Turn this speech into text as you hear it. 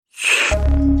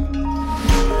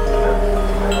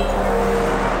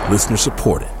Listener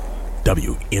supported.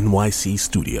 WNYC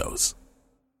Studios.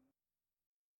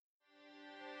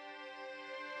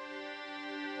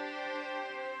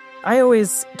 I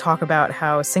always talk about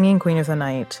how singing Queen of the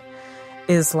Night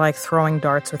is like throwing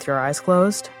darts with your eyes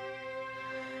closed.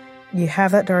 You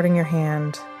have that dart in your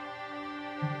hand.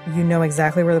 You know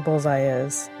exactly where the bullseye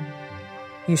is.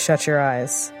 You shut your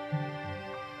eyes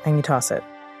and you toss it.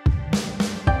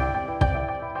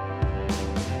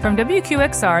 From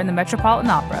WQXR and the Metropolitan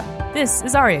Opera, this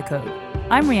is Aria Code.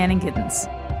 I'm Rhiannon Giddens.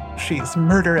 She's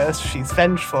murderous, she's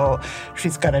vengeful,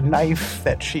 she's got a knife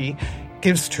that she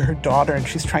gives to her daughter, and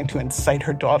she's trying to incite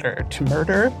her daughter to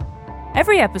murder.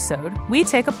 Every episode, we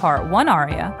take apart one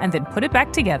aria and then put it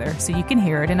back together so you can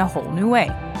hear it in a whole new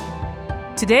way.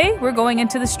 Today, we're going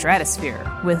into the stratosphere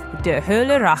with De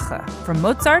Höhle Rache from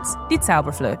Mozart's Die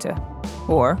Zauberflöte,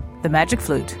 or The Magic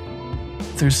Flute.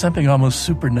 There's something almost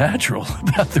supernatural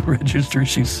about the register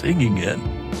she's singing in.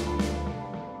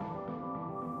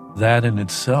 That in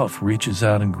itself reaches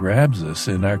out and grabs us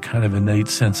in our kind of innate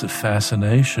sense of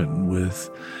fascination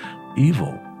with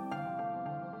evil.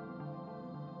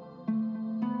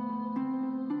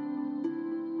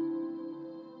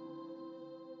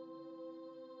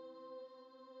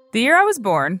 The year I was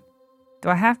born, do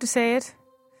I have to say it?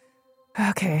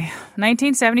 Okay,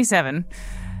 1977.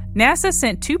 NASA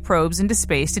sent 2 probes into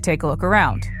space to take a look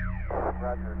around.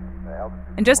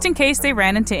 And just in case they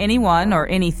ran into anyone or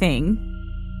anything,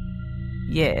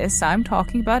 yes, I'm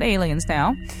talking about aliens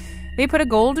now, they put a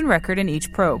golden record in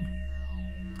each probe.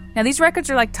 Now, these records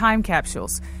are like time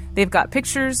capsules. They've got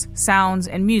pictures, sounds,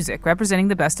 and music representing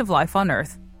the best of life on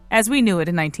Earth, as we knew it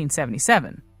in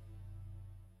 1977.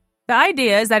 The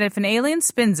idea is that if an alien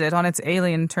spins it on its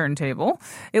alien turntable,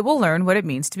 it will learn what it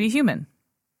means to be human.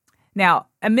 Now,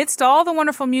 amidst all the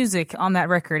wonderful music on that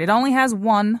record, it only has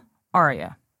one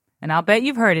aria. And I'll bet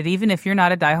you've heard it even if you're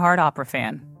not a diehard opera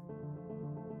fan.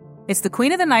 It's the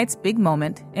Queen of the Night's big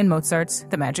moment in Mozart's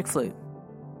The Magic Flute.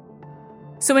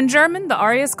 So in German, the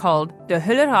aria is called De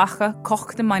Hölle Rache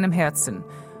kocht in meinem Herzen,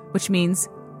 which means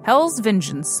Hell's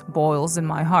vengeance boils in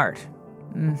my heart.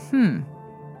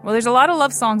 Well, there's a lot of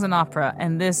love songs in opera,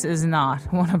 and this is not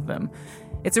one of them.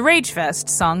 It's a rage fest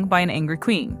sung by an angry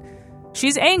queen.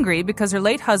 She's angry because her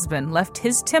late husband left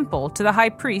his temple to the high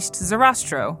priest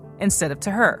Sarastro instead of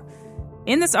to her.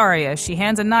 In this aria, she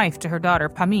hands a knife to her daughter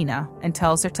Pamina and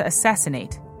tells her to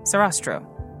assassinate Sarastro.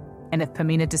 And if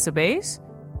Pamina disobeys,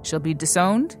 she'll be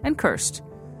disowned and cursed.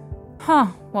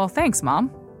 Well, thanks,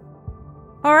 Mom.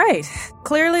 All right,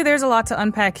 clearly there's a lot to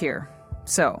unpack here.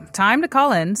 So, time to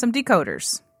call in some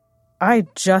decoders. I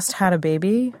just had a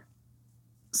baby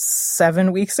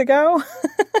 7 weeks ago.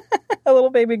 A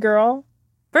little baby girl.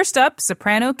 First up,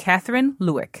 soprano Catherine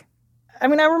Lewick. I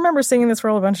mean, I remember singing this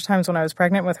role a bunch of times when I was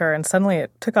pregnant with her, and suddenly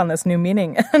it took on this new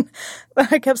meaning. And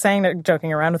I kept saying it,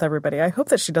 joking around with everybody, I hope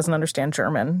that she doesn't understand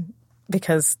German,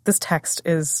 because this text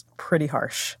is pretty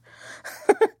harsh.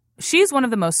 She's one of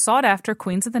the most sought-after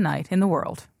queens of the night in the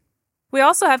world. We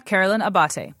also have Carolyn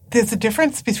Abate. There's a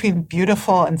difference between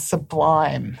beautiful and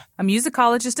sublime. A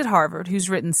musicologist at Harvard who's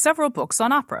written several books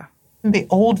on opera. The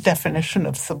old definition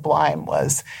of sublime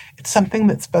was it's something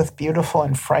that's both beautiful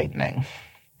and frightening.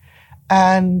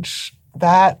 And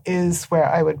that is where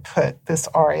I would put this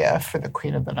aria for the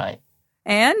Queen of the Night.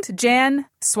 And Jan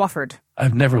Swafford.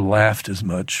 I've never laughed as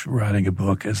much writing a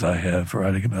book as I have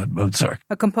writing about Mozart.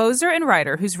 A composer and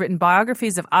writer who's written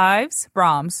biographies of Ives,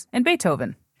 Brahms, and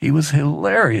Beethoven. He was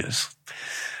hilarious,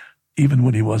 even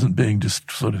when he wasn't being just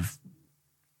sort of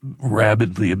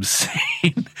rabidly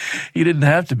obscene. He didn't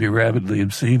have to be rabidly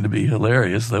obscene to be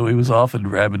hilarious, though he was often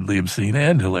rabidly obscene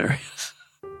and hilarious.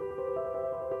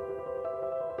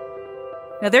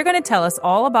 Now they're going to tell us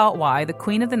all about why the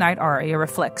Queen of the Night aria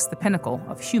reflects the pinnacle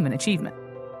of human achievement.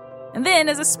 And then,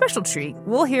 as a special treat,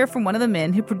 we'll hear from one of the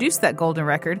men who produced that golden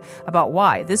record about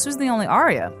why this was the only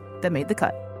aria that made the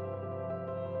cut.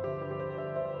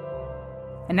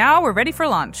 And now we're ready for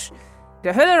launch.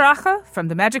 De Hölle Rache from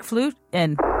The Magic Flute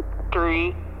in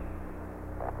 3,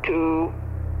 2,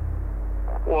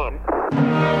 1.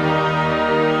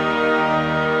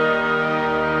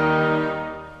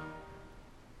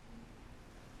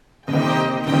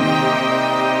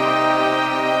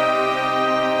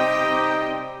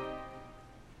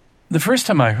 The first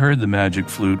time I heard The Magic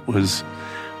Flute was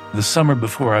the summer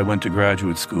before I went to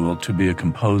graduate school to be a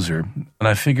composer. And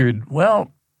I figured,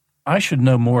 well, I should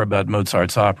know more about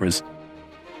Mozart's operas.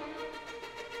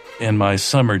 In my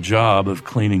summer job of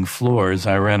cleaning floors,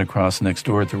 I ran across next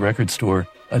door at the record store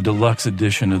a deluxe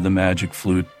edition of The Magic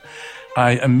Flute.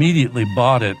 I immediately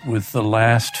bought it with the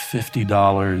last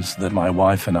 $50 that my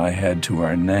wife and I had to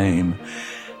our name.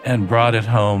 and brought it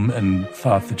home and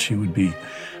thought that she would be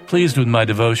pleased with my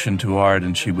devotion to art,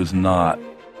 and she was not.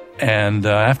 And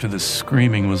after the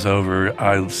screaming was over,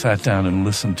 I sat down and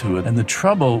listened to it. And the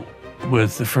trouble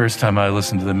with the first time I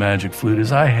listened to the Magic Flute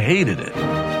is I hated it.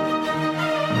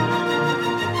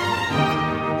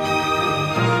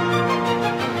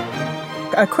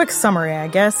 A quick summary, I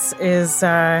guess, is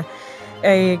a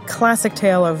classic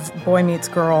tale of boy meets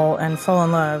girl and fall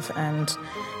in love. And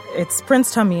it's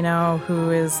Prince Tamino,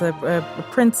 who is a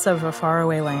prince of a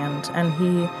faraway land. And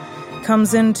he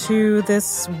comes into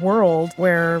this world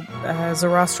where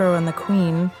Zarastro and the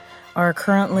queen are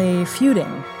currently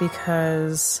feuding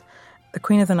because the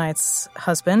Queen of the Night's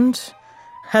husband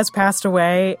has passed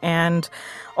away, and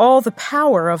all the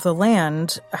power of the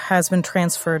land has been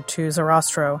transferred to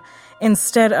Zarastro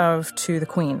instead of to the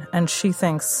queen. And she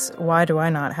thinks, why do I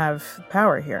not have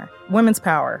power here? Women's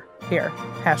power here,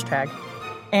 hashtag.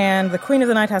 And the Queen of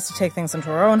the Night has to take things into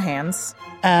her own hands.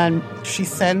 And she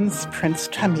sends Prince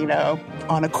Tamino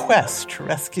on a quest to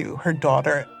rescue her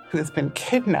daughter, who has been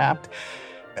kidnapped,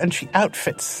 and she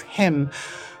outfits him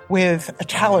with a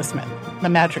talisman, the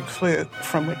magic flute,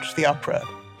 from which the opera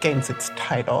gains its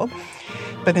title.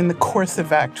 But in the course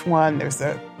of Act 1, there's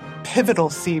a pivotal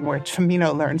scene where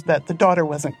Tamino learns that the daughter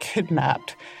wasn't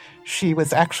kidnapped. She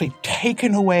was actually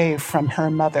taken away from her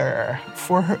mother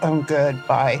for her own good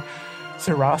by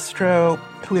Zarastro,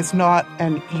 who is not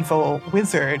an evil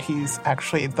wizard. He's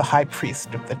actually the high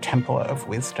priest of the Temple of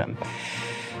Wisdom.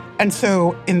 And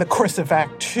so in the course of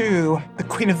Act 2, the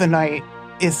Queen of the Night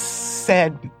is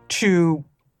said to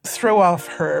throw off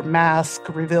her mask,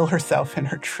 reveal herself in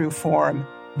her true form.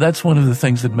 That's one of the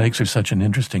things that makes her such an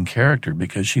interesting character,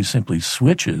 because she simply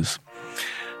switches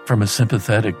from a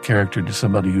sympathetic character to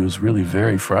somebody who is really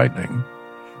very frightening,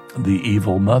 the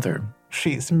evil mother.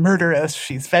 She's murderous,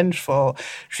 she's vengeful,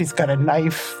 she's got a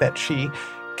knife that she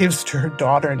gives to her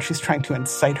daughter, and she's trying to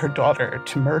incite her daughter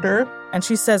to murder. And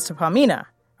she says to Pamina,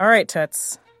 all right,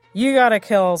 Toots, you gotta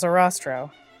kill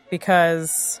Zarastro,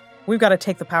 because we've got to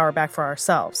take the power back for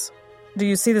ourselves. Do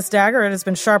you see this dagger? It has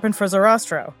been sharpened for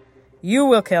Zarastro. You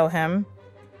will kill him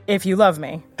if you love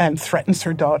me. And threatens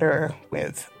her daughter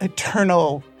with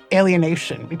eternal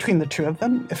alienation between the two of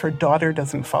them if her daughter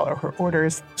doesn't follow her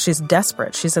orders. She's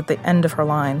desperate. She's at the end of her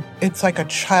line. It's like a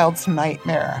child's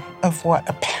nightmare of what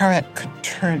a parent could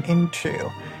turn into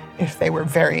if they were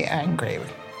very angry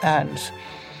and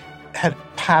had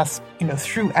passed,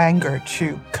 through anger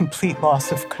to complete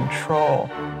loss of control.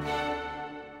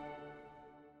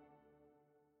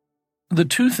 The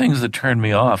two things that turned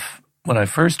me off when I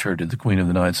first heard it, the Queen of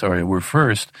the Night's aria, were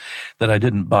first, that I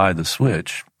didn't buy the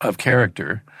switch of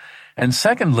character, and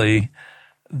secondly,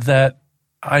 that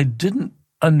I didn't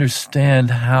understand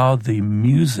how the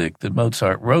music that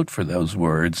Mozart wrote for those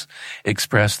words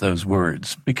expressed those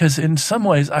words, because in some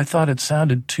ways I thought it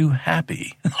sounded too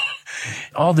happy.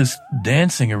 All this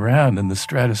dancing around in the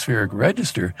stratospheric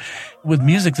register with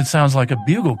music that sounds like a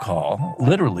bugle call,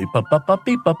 literally, beep, beep,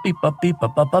 beep, beep, beep,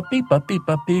 beep,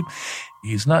 beep, beep.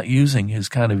 He's not using his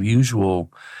kind of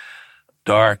usual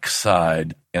dark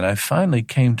side. And I finally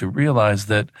came to realize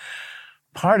that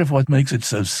part of what makes it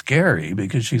so scary,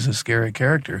 because she's a scary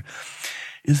character,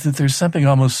 is that there's something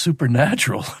almost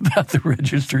supernatural about the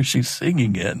register she's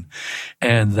singing in.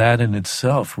 And that in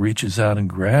itself reaches out and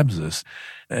grabs us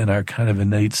and our kind of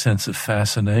innate sense of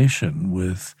fascination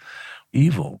with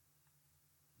evil.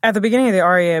 At the beginning of the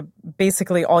aria,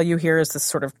 basically all you hear is this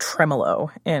sort of tremolo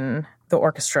in the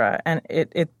orchestra, and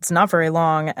it's not very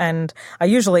long. And I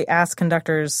usually ask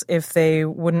conductors if they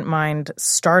wouldn't mind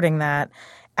starting that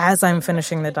as I'm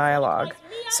finishing the dialogue.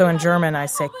 So in German, I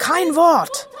say, kein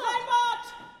Wort.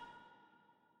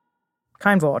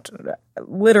 Kein Wort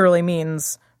literally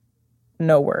means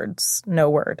no words, no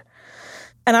word.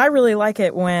 And I really like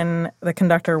it when the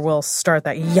conductor will start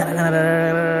that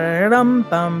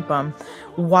bum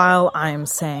while I'm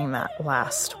saying that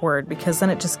last word, because then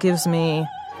it just gives me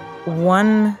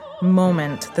one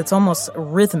moment that's almost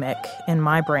rhythmic in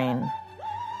my brain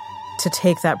to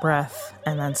take that breath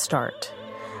and then start.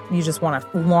 You just want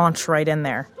to launch right in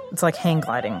there. It's like hang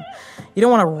gliding. You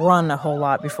don't want to run a whole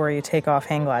lot before you take off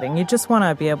hang gliding. You just want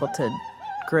to be able to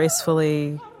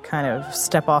gracefully kind of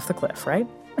step off the cliff, right?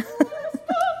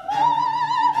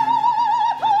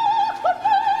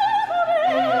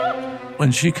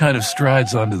 When she kind of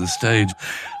strides onto the stage,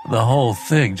 the whole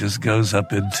thing just goes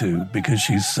up into, because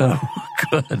she's so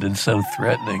good and so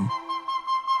threatening.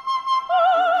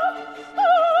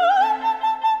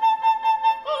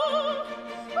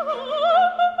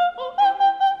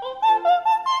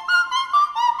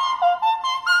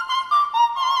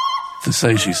 To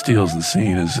say she steals the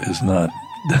scene is not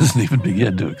doesn't even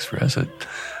begin to express it.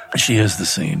 She is the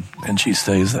scene, and she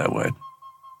stays that way.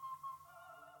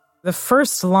 The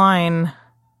first line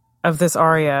of this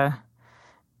aria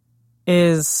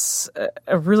is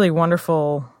a really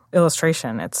wonderful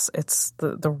illustration. It's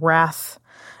the wrath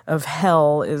of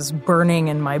hell is burning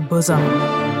in my bosom.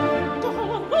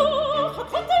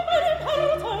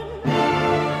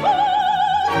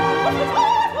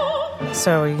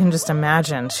 So you can just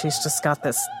imagine she's just got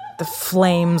the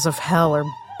flames of hell are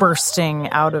bursting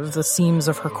out of the seams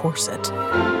of her corset.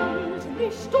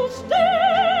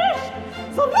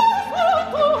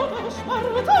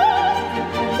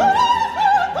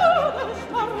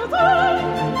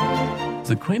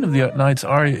 The Queen of the Night's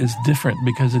aria is different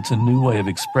because it's a new way of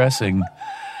expressing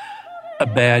a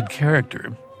bad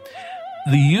character.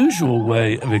 The usual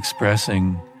way of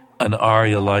expressing an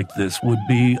aria like this would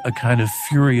be a kind of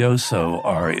furioso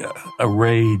aria, a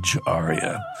rage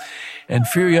aria. And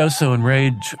furioso and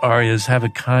rage arias have a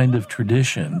kind of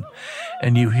tradition,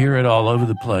 and you hear it all over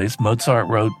the place. Mozart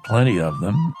wrote plenty of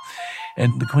them,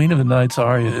 and the Queen of the Night's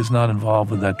aria is not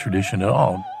involved with that tradition at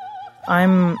all.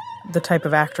 I'm the type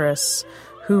of actress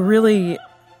who really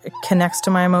connects to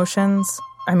my emotions.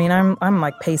 I mean, I'm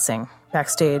like pacing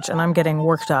backstage, and I'm getting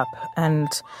worked up, and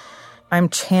I'm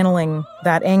channeling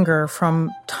that anger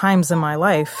from times in my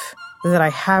life that I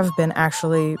have been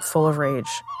actually full of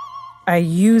rage. I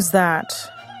use that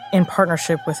in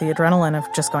partnership with the adrenaline of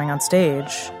just going on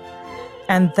stage.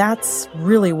 And that's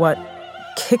really what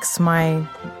kicks my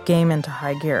game into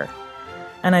high gear.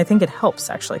 And I think it helps,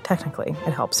 actually, technically.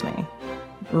 It helps me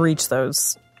reach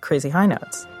those crazy high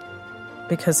notes.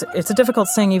 Because it's a difficult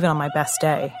sing even on my best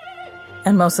day.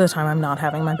 And most of the time I'm not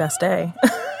having my best day.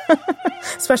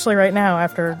 Especially right now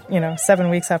after, 7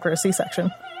 weeks after a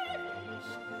C-section.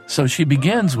 So she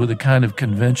begins with a kind of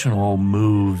conventional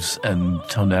moves and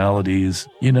tonalities.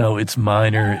 It's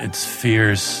minor, it's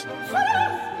fierce.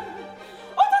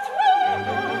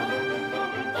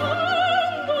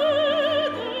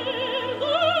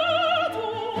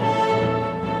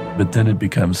 But then it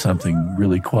becomes something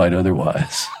really quite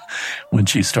otherwise when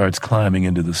she starts climbing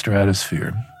into the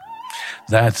stratosphere.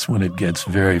 That's when it gets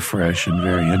very fresh and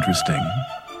very interesting.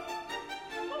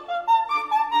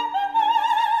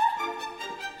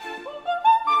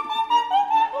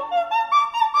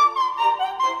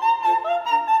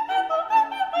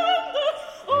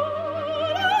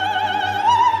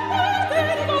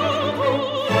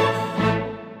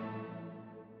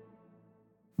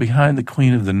 Behind the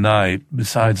Queen of the Night,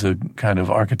 besides a kind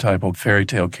of archetypal fairy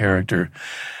tale character,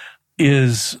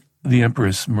 is the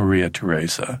Empress Maria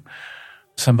Theresa,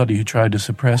 somebody who tried to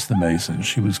suppress the Masons.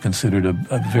 She was considered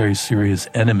a very serious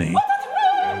enemy.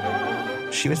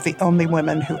 She was the only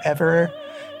woman who ever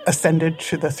ascended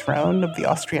to the throne of the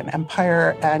Austrian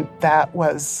Empire, and that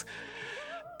was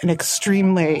an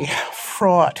extremely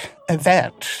fraught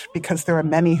event because there were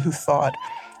many who thought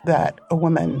that a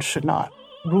woman should not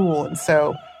rule, and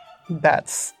so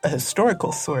that's a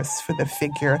historical source for the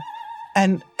figure.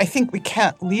 And I think we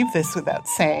can't leave this without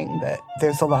saying that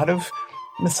there's a lot of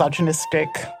misogynistic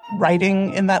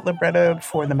writing in that libretto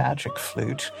for the Magic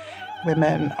Flute.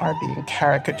 Women are being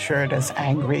caricatured as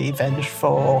angry,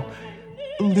 vengeful,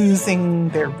 losing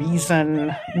their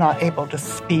reason, not able to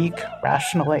speak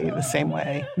rationally the same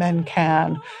way men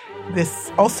can. This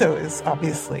also is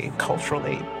obviously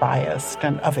culturally biased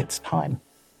and of its time.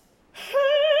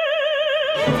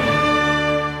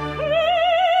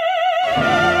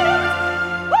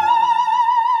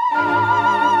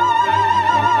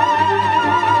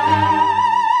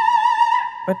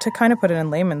 But to kind of put it in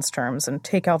layman's terms and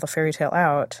take all the fairy tale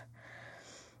out,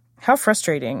 how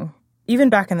frustrating, even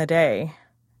back in the day.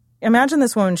 Imagine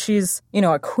this woman, she's,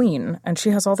 a queen, and she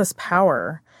has all this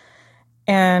power,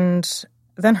 and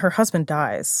then her husband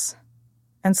dies.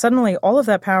 And suddenly all of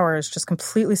that power is just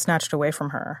completely snatched away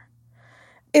from her.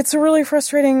 It's a really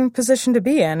frustrating position to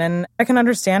be in, and I can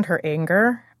understand her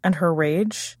anger and her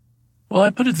rage. Well, I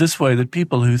put it this way, that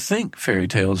people who think fairy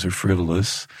tales are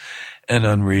frivolous and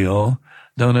unreal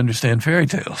don't understand fairy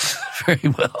tales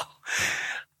very well.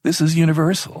 This is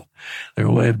universal. They're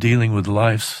a way of dealing with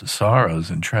life's sorrows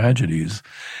and tragedies.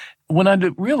 When I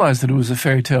realized that it was a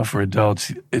fairy tale for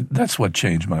adults, that's what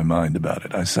changed my mind about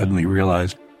it. I suddenly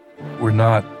realized we're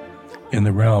not in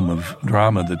the realm of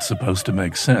drama that's supposed to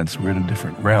make sense. We're in a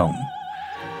different realm.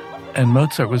 And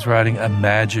Mozart was writing a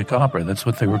magic opera. That's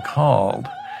what they were called.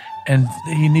 And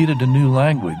he needed a new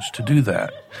language to do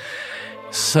that.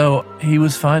 So he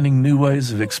was finding new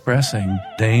ways of expressing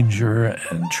danger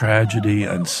and tragedy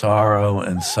and sorrow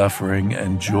and suffering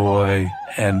and joy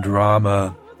and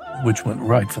drama, which went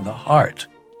right for the heart.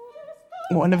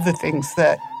 One of the things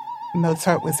that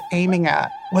Mozart was aiming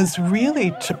at was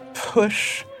really to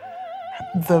push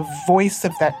the voice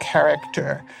of that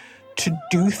character to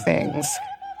do things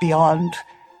beyond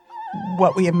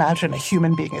what we imagine a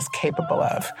human being is capable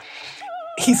of.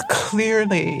 He's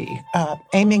clearly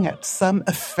aiming at some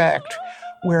effect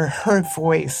where her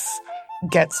voice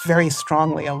gets very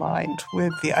strongly aligned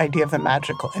with the idea of a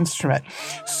magical instrument.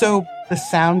 So the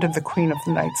sound of the Queen of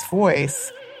the Night's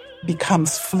voice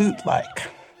becomes flute-like.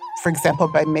 For example,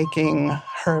 by making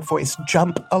her voice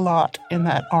jump a lot in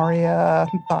that aria,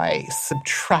 by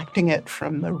subtracting it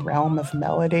from the realm of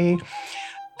melody,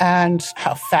 and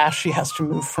how fast she has to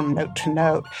move from note to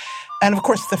note. And of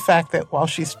course, the fact that while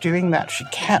she's doing that, she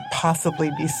can't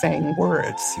possibly be saying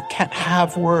words. You can't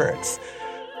have words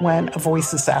when a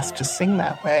voice is asked to sing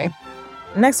that way.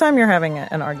 Next time you're having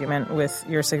an argument with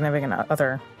your significant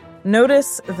other,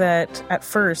 notice that at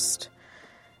first,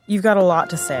 you've got a lot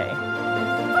to say.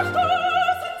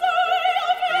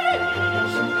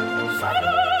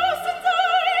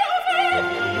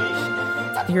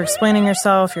 You're explaining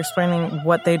yourself, you're explaining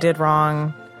what they did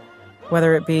wrong,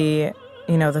 whether it be,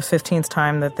 the 15th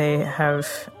time that they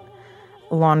have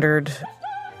laundered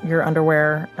your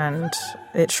underwear and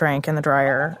it shrank in the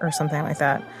dryer or something like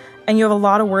that. And you have a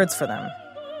lot of words for them.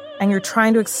 And you're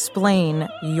trying to explain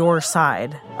your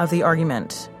side of the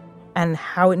argument and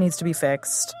how it needs to be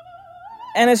fixed.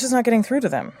 And it's just not getting through to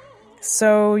them.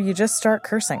 So you just start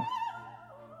cursing.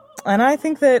 And I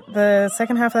think that the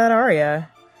second half of that aria,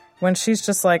 when she's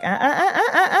just like,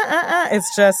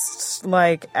 it's just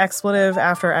like expletive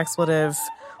after expletive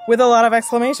with a lot of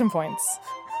exclamation points.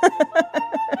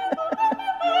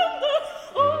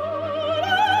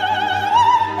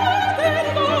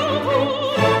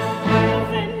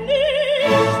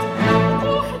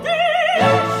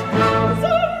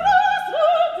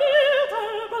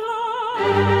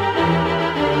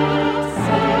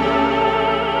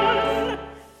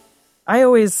 I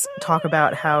always talk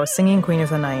about how singing Queen of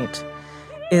the Night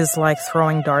is like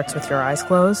throwing darts with your eyes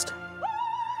closed.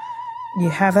 You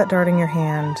have that dart in your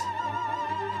hand.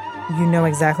 You know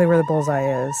exactly where the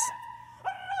bullseye is.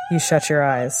 You shut your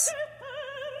eyes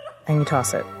and you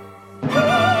toss it.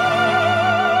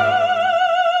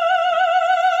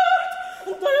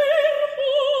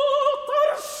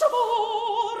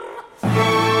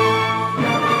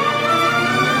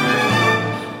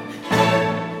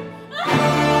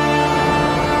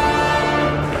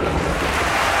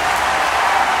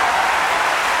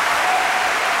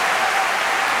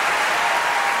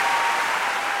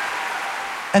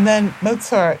 And then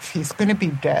Mozart, he's going to be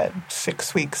dead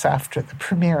 6 weeks after the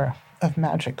premiere of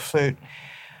Magic Flute.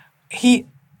 He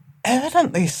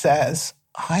evidently says,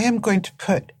 I am going to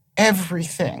put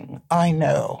everything I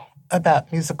know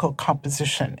about musical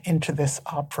composition into this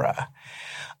opera.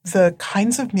 The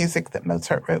kinds of music that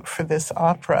Mozart wrote for this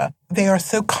opera, they are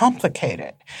so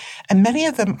complicated. And many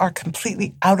of them are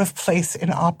completely out of place in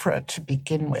opera to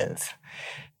begin with.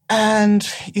 And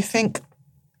you think,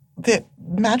 the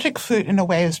Magic Flute, in a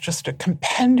way, is just a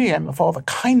compendium of all the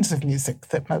kinds of music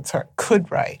that Mozart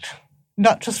could write,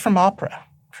 not just from opera,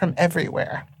 from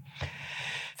everywhere.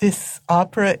 This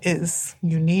opera is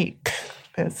unique.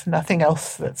 There's nothing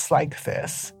else that's like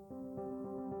this.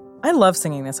 I love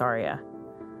singing this aria.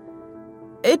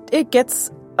 It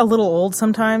gets a little old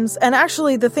sometimes, and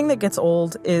actually the thing that gets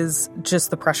old is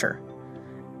just the pressure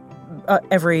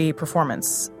every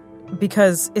performance,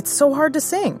 because it's so hard to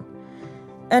sing.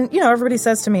 And, everybody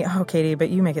says to me, oh, Katie, but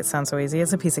you make it sound so easy.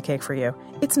 It's a piece of cake for you.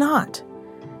 It's not.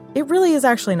 It really is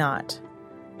actually not.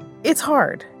 It's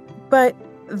hard. But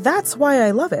that's why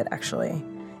I love it, actually.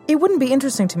 It wouldn't be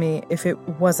interesting to me if it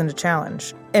wasn't a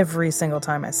challenge every single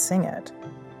time I sing it.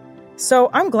 So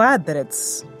I'm glad that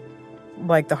it's,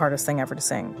 like, the hardest thing ever to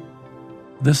sing.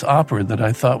 This opera that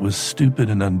I thought was stupid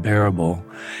and unbearable,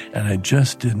 and I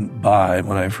just didn't buy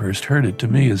when I first heard it, to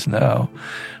me is now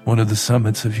one of the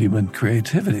summits of human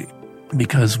creativity,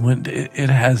 because when it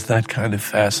has that kind of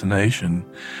fascination,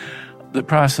 the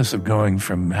process of going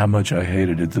from how much I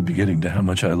hated it at the beginning to how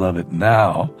much I love it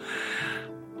now,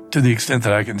 to the extent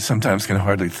that I sometimes can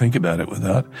hardly think about it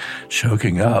without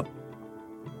choking up.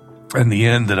 And the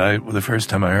end the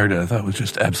first time I heard it, I thought was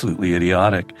just absolutely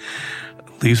idiotic.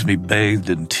 Leaves me bathed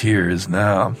in tears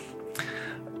now.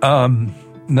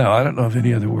 No, I don't know of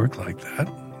any other work like that.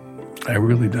 I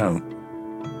really don't.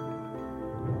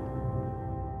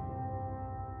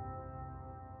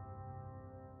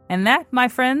 And that, my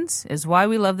friends, is why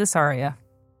we love this aria.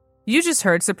 You just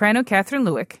heard soprano Catherine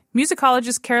Lewick,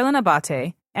 musicologist Carolyn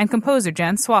Abate, and composer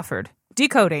Jan Swafford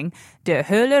decoding De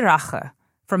Höhle Rache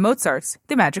from Mozart's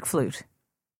The Magic Flute.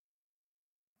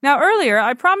 Now, earlier,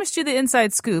 I promised you the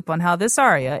inside scoop on how this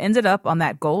aria ended up on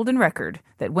that golden record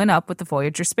that went up with the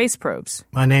Voyager space probes.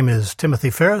 My name is Timothy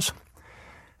Ferris.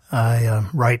 I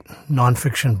write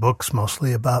nonfiction books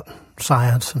mostly about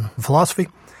science and philosophy,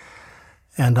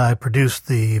 and I produced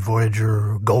the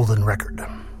Voyager golden record.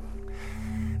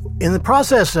 In the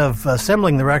process of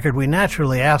assembling the record, we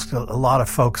naturally asked a lot of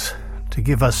folks to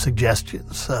give us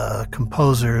suggestions,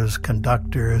 composers,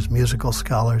 conductors, musical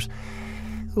scholars.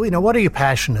 What are you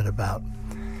passionate about?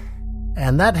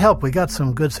 And that helped. We got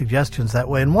some good suggestions that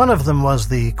way. And one of them was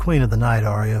the Queen of the Night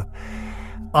aria.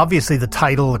 Obviously, the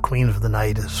title, The Queen of the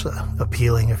Night, is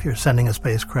appealing if you're sending a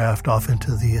spacecraft off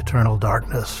into the eternal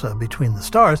darkness between the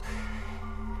stars.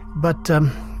 But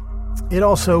it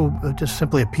also just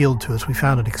simply appealed to us. We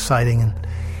found it exciting. And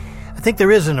I think there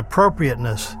is an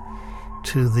appropriateness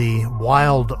to the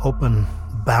wild, open,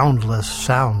 boundless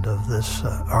sound of this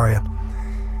aria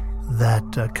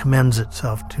that commends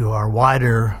itself to our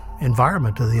wider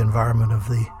environment, to the environment of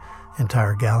the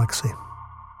entire galaxy.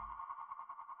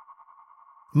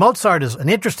 Mozart is an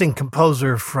interesting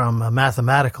composer from a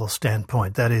mathematical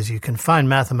standpoint. That is, you can find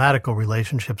mathematical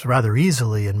relationships rather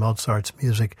easily in Mozart's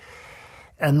music.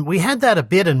 And we had that a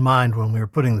bit in mind when we were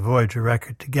putting the Voyager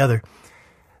record together.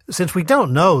 Since we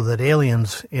don't know that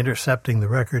aliens intercepting the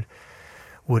record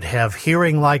would have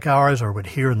hearing like ours or would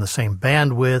hear in the same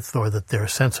bandwidth, or that their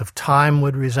sense of time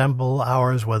would resemble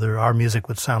ours, whether our music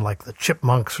would sound like the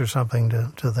Chipmunks or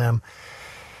something to them.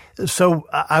 So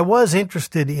I was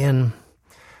interested in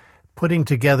putting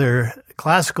together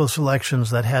classical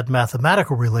selections that had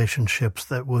mathematical relationships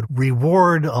that would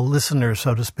reward a listener,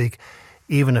 so to speak,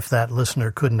 even if that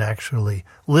listener couldn't actually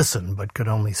listen but could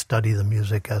only study the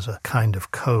music as a kind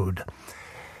of code.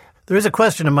 There is a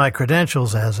question of my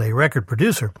credentials as a record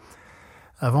producer.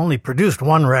 I've only produced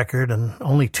one record, and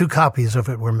only 2 copies of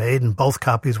it were made, and both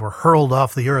copies were hurled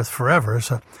off the earth forever,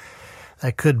 so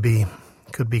that could be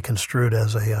construed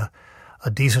as a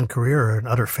decent career or an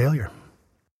utter failure.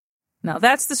 Now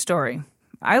that's the story.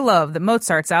 I love that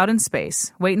Mozart's out in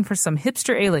space, waiting for some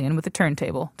hipster alien with a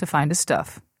turntable to find his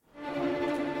stuff.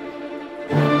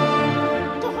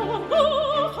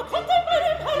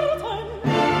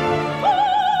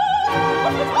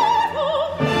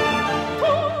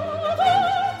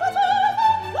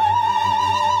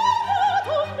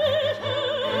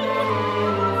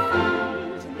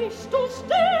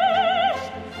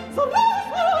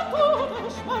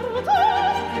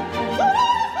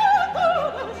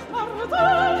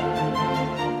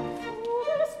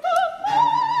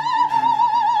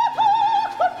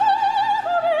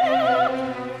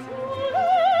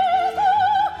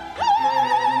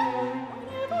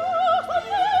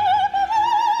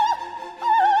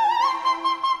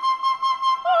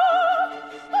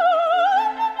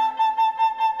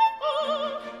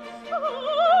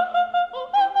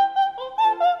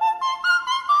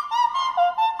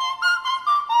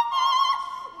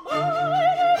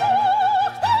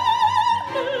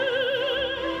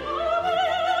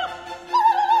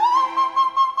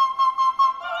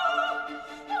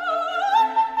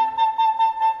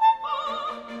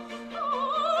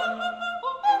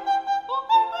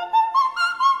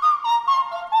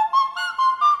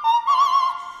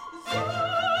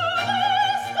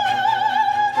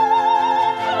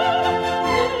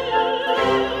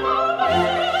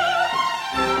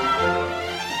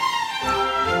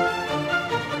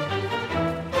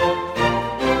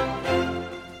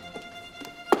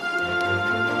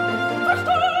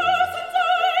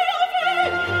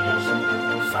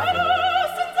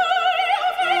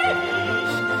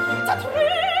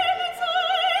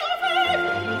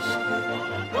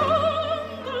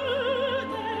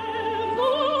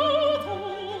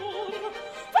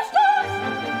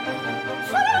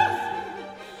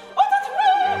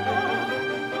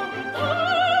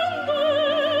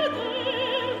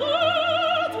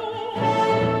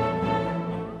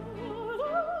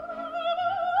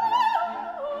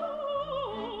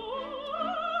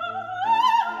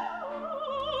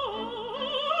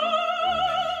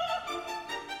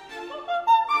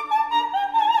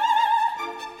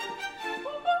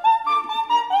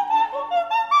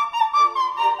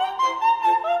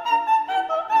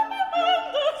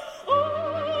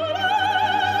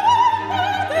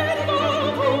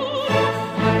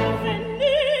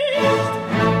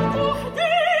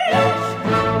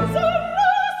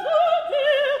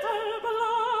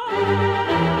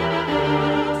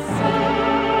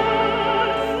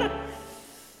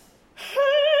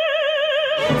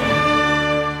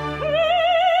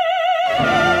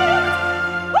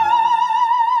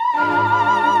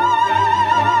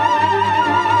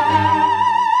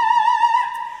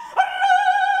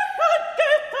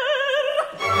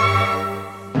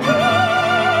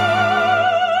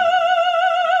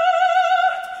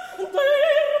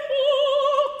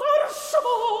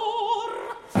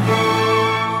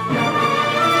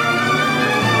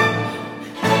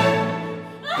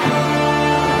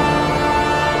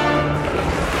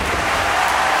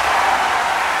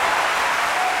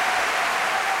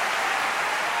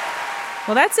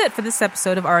 Well, that's it for this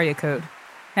episode of Aria Code.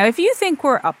 Now, if you think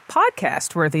we're a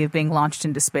podcast worthy of being launched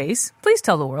into space, please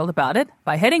tell the world about it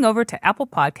by heading over to Apple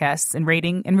Podcasts and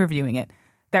rating and reviewing it.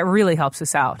 That really helps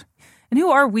us out. And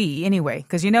who are we, anyway?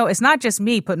 Because, it's not just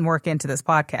me putting work into this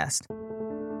podcast.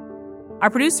 Our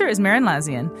producer is Marin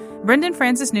Lazian, Brendan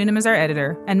Francis Noonan is our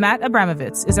editor, and Matt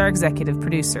Abramovitz is our executive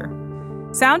producer.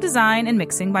 Sound design and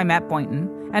mixing by Matt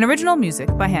Boynton, and original music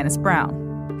by Hannes Brown.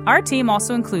 Our team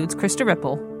also includes Krista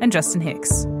Ripple and Justin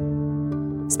Hicks.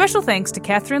 Special thanks to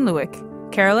Catherine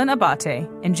Lewick, Carolyn Abate,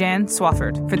 and Jan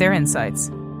Swafford for their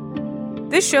insights.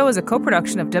 This show is a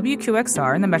co-production of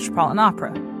WQXR and the Metropolitan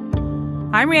Opera.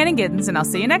 I'm Rhiannon Giddens, and I'll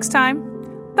see you next time.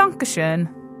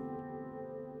 Dankeschön.